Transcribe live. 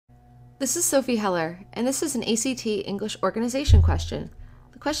This is Sophie Heller, and this is an ACT English organization question.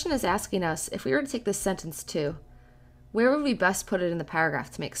 The question is asking us, if we were to take this sentence 2, where would we best put it in the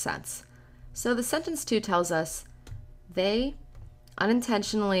paragraph to make sense? So the sentence 2 tells us, they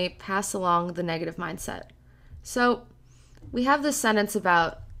unintentionally pass along the negative mindset. So we have this sentence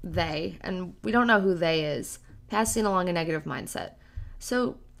about they, and we don't know who they is, passing along a negative mindset.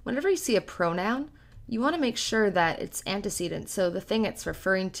 So whenever you see a pronoun, you want to make sure that it's antecedent, so the thing it's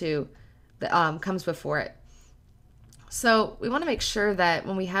referring to comes before it. So we want to make sure that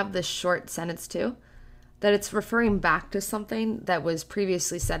when we have this short sentence 2, that it's referring back to something that was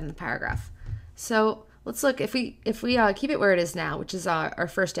previously said in the paragraph. So let's look, if we keep it where it is now, which is our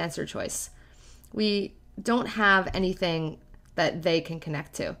first answer choice, we don't have anything that they can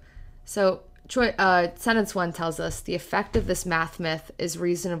connect to. So sentence 1 tells us, the effect of this math myth is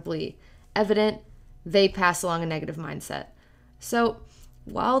reasonably evident. They pass along a negative mindset. So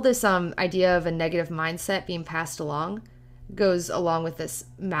while this idea of a negative mindset being passed along goes along with this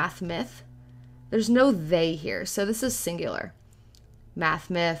math myth, there's no they here. So this is singular. Math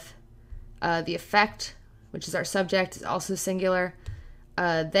myth. The effect, which is our subject, is also singular.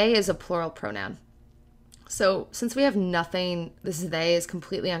 They is a plural pronoun. So since we have nothing, this they is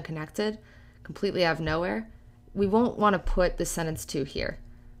completely unconnected, completely out of nowhere, we won't want to put the sentence 2 here.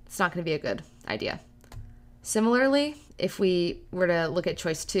 It's not going to be a good idea. Similarly, if we were to look at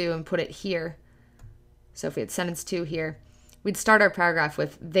choice 2 and put it here, so if we had sentence 2 here, we'd start our paragraph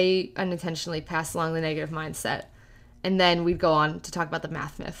with, they unintentionally pass along the negative mindset, and then we'd go on to talk about the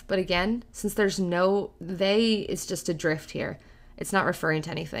math myth. But again, since there's no, they is just a drift here. It's not referring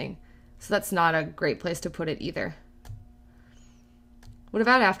to anything. So that's not a great place to put it either. What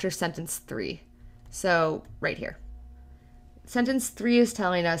about after sentence 3? So right here. Sentence 3 is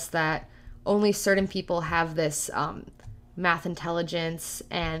telling us that only certain people have this math intelligence,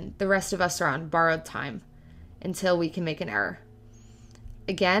 and the rest of us are on borrowed time until we can make an error.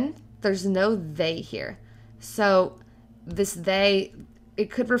 Again, there's no they here. So this they, it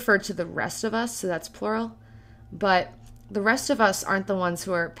could refer to the rest of us, so that's plural, but the rest of us aren't the ones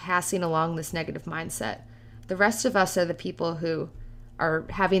who are passing along this negative mindset. The rest of us are the people who are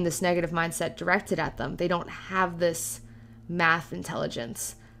having this negative mindset directed at them. They don't have this math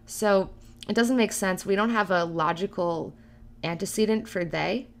intelligence. So it doesn't make sense. We don't have a logical antecedent for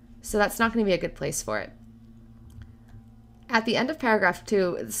they, so that's not going to be a good place for it. At the end of paragraph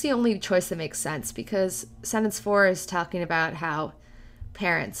 2, it's the only choice that makes sense because sentence 4 is talking about how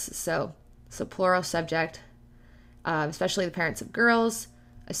parents, so plural subject, especially the parents of girls,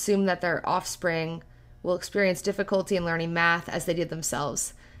 assume that their offspring will experience difficulty in learning math as they did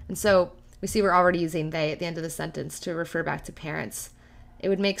themselves. And so we see we're already using they at the end of the sentence to refer back to parents. It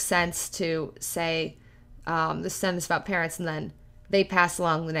would make sense to say this sentence about parents and then they pass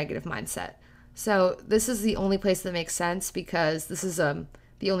along the negative mindset. So this is the only place that makes sense because this is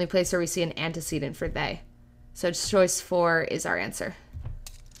the only place where we see an antecedent for they. So choice 4 is our answer.